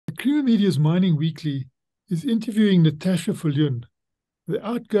Crew Media's Mining Weekly is interviewing Natascha Viljoen, the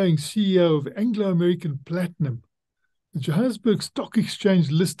outgoing CEO of Anglo Platinum, the Johannesburg Stock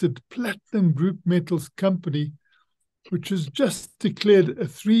Exchange listed platinum group metals company, which has just declared a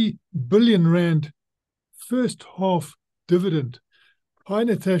 3 billion rand first half dividend. Hi,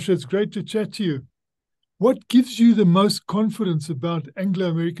 Natascha, it's great to chat to you. What gives you the most confidence about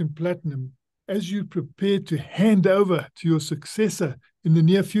Anglo Platinum as you prepare to hand over to your successor in the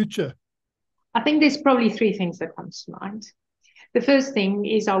near future? I think there's probably three things that comes to mind. The first thing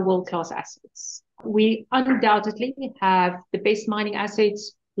is our world-class assets. We undoubtedly have the best mining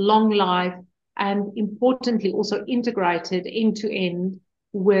assets, long life, and importantly also integrated end-to-end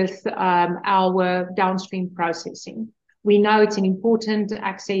with our downstream processing. We know it's an important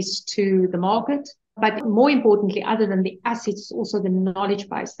access to the market, but more importantly, other than the assets, also the knowledge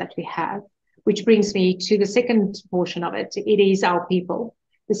base that we have, which brings me to the second portion of it. It is our people,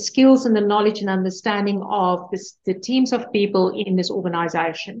 the skills and the knowledge and understanding of the teams of people in this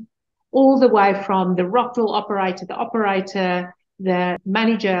organization, all the way from the rock drill operator, the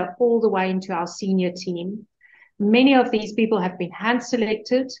manager, all the way into our senior team. Many of these people have been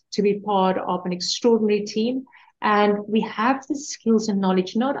hand-selected to be part of an extraordinary team. And we have the skills and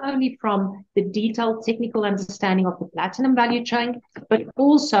knowledge, not only from the detailed technical understanding of the platinum value chain, but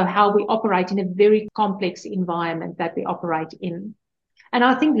also how we operate in a very complex environment that we operate in. And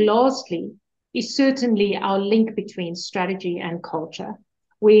I think lastly is certainly our link between strategy and culture.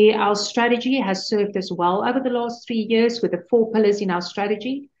 Our strategy has served us well over the last 3 years with the 4 pillars in our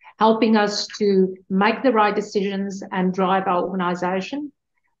strategy, helping us to make the right decisions and drive our organization.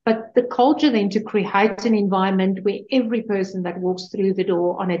 But the culture then to create an environment where every person that walks through the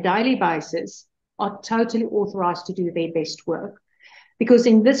door on a daily basis are totally authorized to do their best work. Because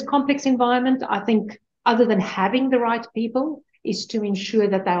in this complex environment, I think other than having the right people is to ensure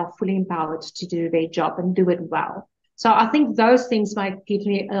that they are fully empowered to do their job and do it well. So I think those things might give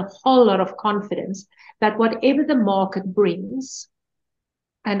me a whole lot of confidence that whatever the market brings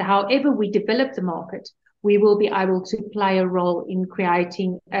and however we develop the market, we will be able to play a role in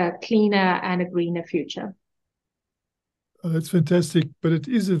creating a cleaner and a greener future. Oh, that's fantastic. But it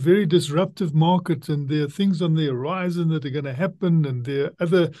is a very disruptive market, and there are things on the horizon that are going to happen, and there are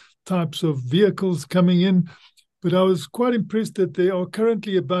other types of vehicles coming in. But I was quite impressed that there are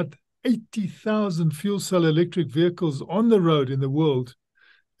currently about 80,000 fuel cell electric vehicles on the road in the world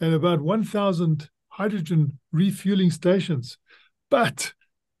and about 1,000 hydrogen refueling stations. But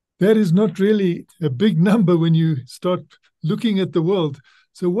that is not really a big number when you start looking at the world.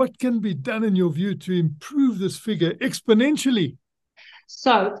 So what can be done in your view to improve this figure exponentially?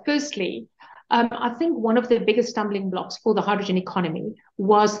 So firstly, I think one of the biggest stumbling blocks for the hydrogen economy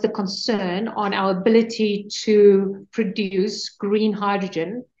was the concern on our ability to produce green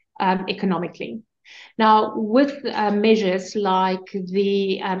hydrogen economically. Now, with measures like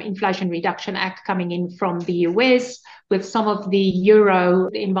the Inflation Reduction Act coming in from the US, with some of the Euro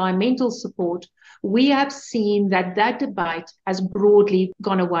environmental support, we have seen that debate has broadly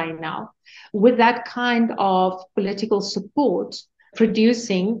gone away now. With that kind of political support,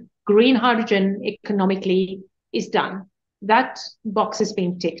 producing green hydrogen economically is done. That box has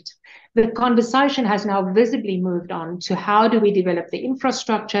been ticked. The conversation has now visibly moved on to how do we develop the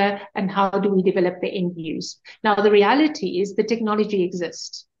infrastructure and how do we develop the end use. Now, the reality is the technology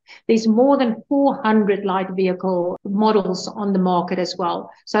exists. There's more than 400 light vehicle models on the market as well.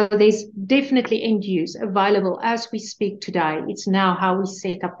 So there's definitely end use available as we speak today. It's now how we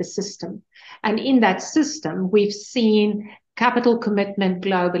set up the system. And in that system, we've seen capital commitment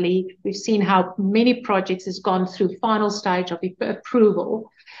globally. We've seen how many projects has gone through final stage of approval,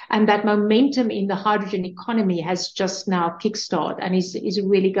 and that momentum in the hydrogen economy has just now kickstarted and is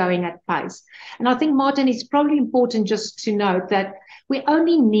really going at pace. And I think, Martin, it's probably important just to note that we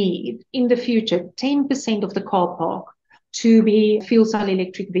only need in the future 10% of the car park to be fuel cell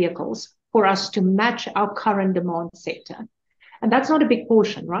electric vehicles for us to match our current demand sector. And that's not a big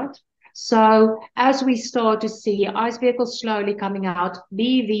portion, right? So as we start to see ICE vehicles slowly coming out,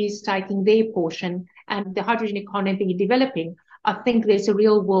 BEVs taking their portion, and the hydrogen economy developing, I think there's a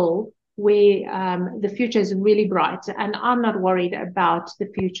real world where the future is really bright. And I'm not worried about the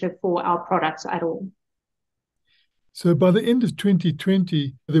future for our products at all. So by the end of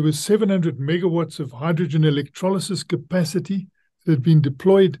 2020, there was 700 megawatts of hydrogen electrolysis capacity that had been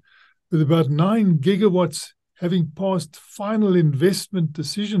deployed, with about 9 gigawatts having passed final investment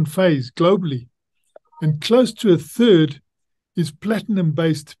decision phase globally. And close to a third is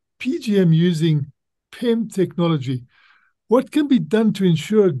platinum-based PGM using PEM technology. What can be done to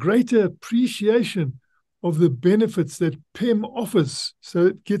ensure greater appreciation of the benefits that PEM offers so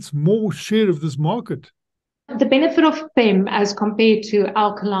it gets more share of this market? The benefit of PEM as compared to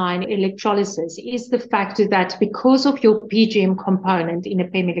alkaline electrolysis is the fact that because of your PGM component in a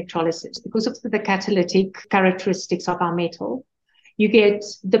PEM electrolysis, because of the catalytic characteristics of our metal, you get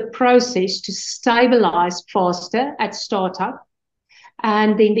the process to stabilize faster at startup,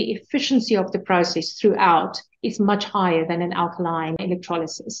 and then the efficiency of the process throughout is much higher than an alkaline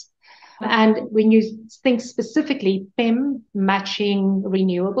electrolysis. And when you think specifically PEM matching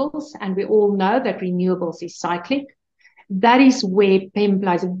renewables, and we all know that renewables is cyclic, that is where PEM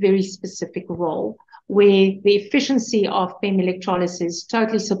plays a very specific role, where the efficiency of PEM electrolysis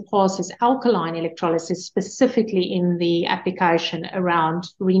totally surpasses alkaline electrolysis, specifically in the application around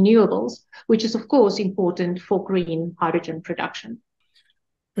renewables, which is, of course, important for green hydrogen production.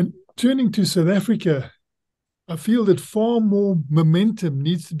 And turning to South Africa, I feel that far more momentum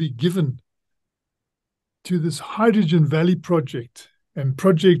needs to be given to this Hydrogen Valley project and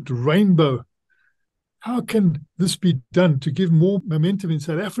Project Rainbow. How can this be done to give more momentum in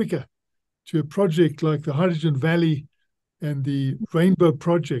South Africa to a project like the Hydrogen Valley and the Rainbow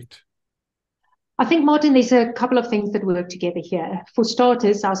project? I think, Martin, there's a couple of things that work together here. For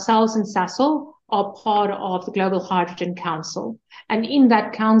starters, ourselves and Sasol are part of the Global Hydrogen Council. And in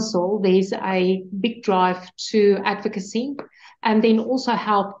that council, there's a big drive to advocacy and then also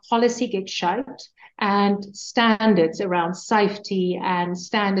how policy gets shaped and standards around safety and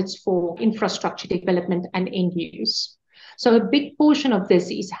standards for infrastructure development and end use. So a big portion of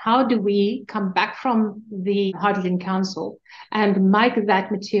this is how do we come back from the Hydrogen Council and make that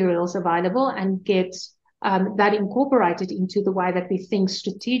materials available and get that incorporated into the way that we think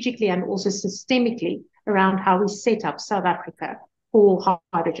strategically and also systemically around how we set up South Africa for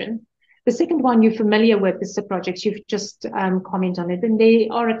hydrogen. The second one you're familiar with is the projects. You've just commented on it, and there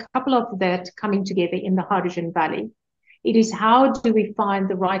are a couple of that coming together in the Hydrogen Valley. It is how do we find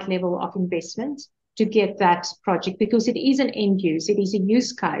the right level of investment to get that project, because it is an end use, it is a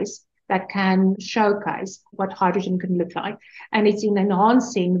use case that can showcase what hydrogen can look like, and it's in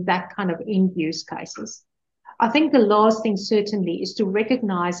enhancing that kind of end use cases. I think the last thing certainly is to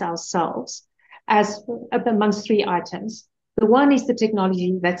recognize ourselves as amongst three items. The one is the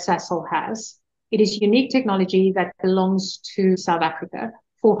technology that Sasol has. It is unique technology that belongs to South Africa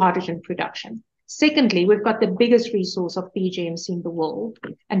for hydrogen production. Secondly, we've got the biggest resource of PGMs in the world,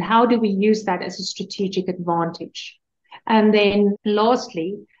 and how do we use that as a strategic advantage? And then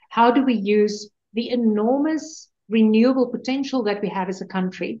lastly, how do we use the enormous renewable potential that we have as a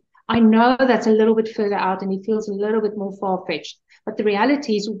country? I know that's a little bit further out and it feels a little bit more far-fetched, but the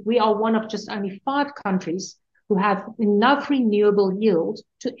reality is we are one of just only 5 countries who have enough renewable yield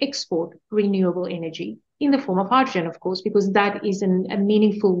to export renewable energy in the form of hydrogen, of course, because that is a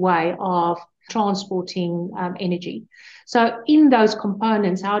meaningful way of transporting energy. So in those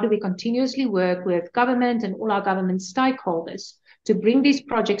components, how do we continuously work with government and all our government stakeholders to bring these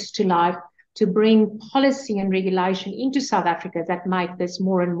projects to life, to bring policy and regulation into South Africa that make this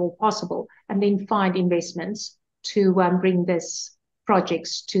more and more possible, and then find investments to bring these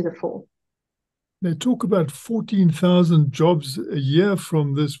projects to the fore. They talk about 14,000 jobs a year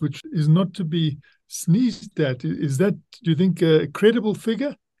from this, which is not to be sneezed at. Is that, do you think, a credible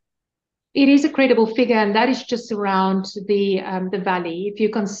figure? It is a credible figure, and that is just around the valley. If you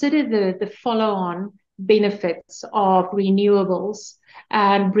consider the follow-on benefits of renewables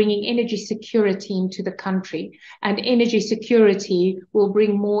and bringing energy security into the country, and energy security will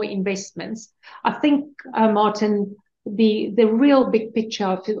bring more investments. I think, Martin, the real big picture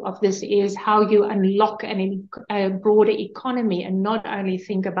of this is how you unlock a broader economy and not only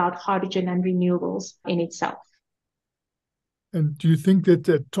think about hydrogen and renewables in itself. And do you think that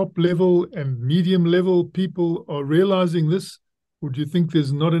at top level and medium level people are realizing this? Or do you think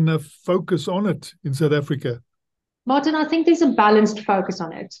there's not enough focus on it in South Africa? Martin, I think there's a balanced focus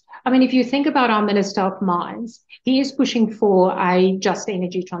on it. I mean, if you think about our Minister of Mines, he is pushing for a just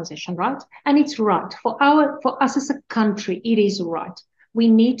energy transition, right? And it's right. For us as a country, it is right. We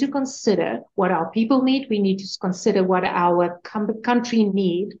need to consider what our people need. We need to consider what our country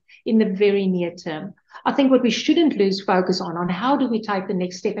need in the very near term. I think what we shouldn't lose focus on how do we take the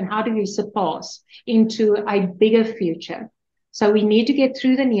next step and how do we surpass into a bigger future. So we need to get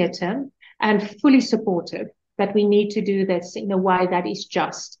through the near term and fully supportive that we need to do this in a way that is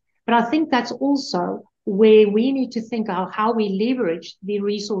just. But I think that's also where we need to think of how we leverage the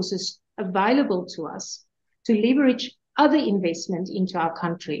resources available to us to leverage other investment into our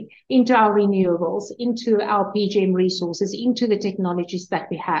country, into our renewables, into our PGM resources, into the technologies that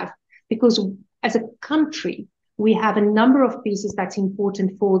we have. Because as a country, we have a number of pieces that's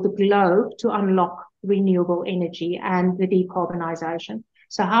important for the globe to unlock renewable energy and the decarbonisation.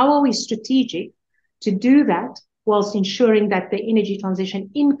 So how are we strategic to do that whilst ensuring that the energy transition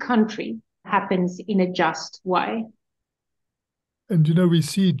in country happens in a just way? And, we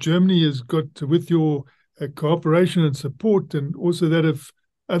see Germany has got, with your cooperation and support, and also that of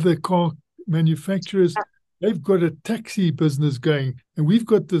other car manufacturers, they've got a taxi business going. And we've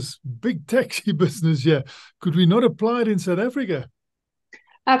got this big taxi business here. Could we not apply it in South Africa?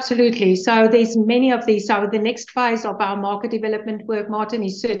 Absolutely. So there's many of these. So the next phase of our market development work, Martin,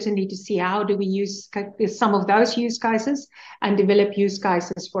 is certainly to see how do we use some of those use cases and develop use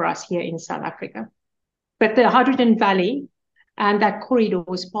cases for us here in South Africa. But the Hydrogen Valley and that corridor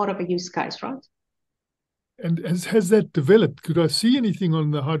is part of a use case, right? And has that developed? Could I see anything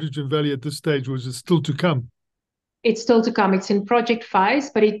on the Hydrogen Valley at this stage, or is it still to come? It's still to come. It's in project phase,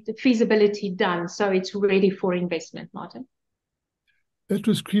 but feasibility done. So it's ready for investment, Martin. That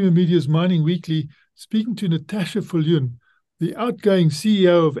was Creamer Media's Mining Weekly, speaking to Natascha Viljoen, the outgoing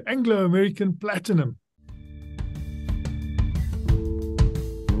CEO of Anglo American Platinum.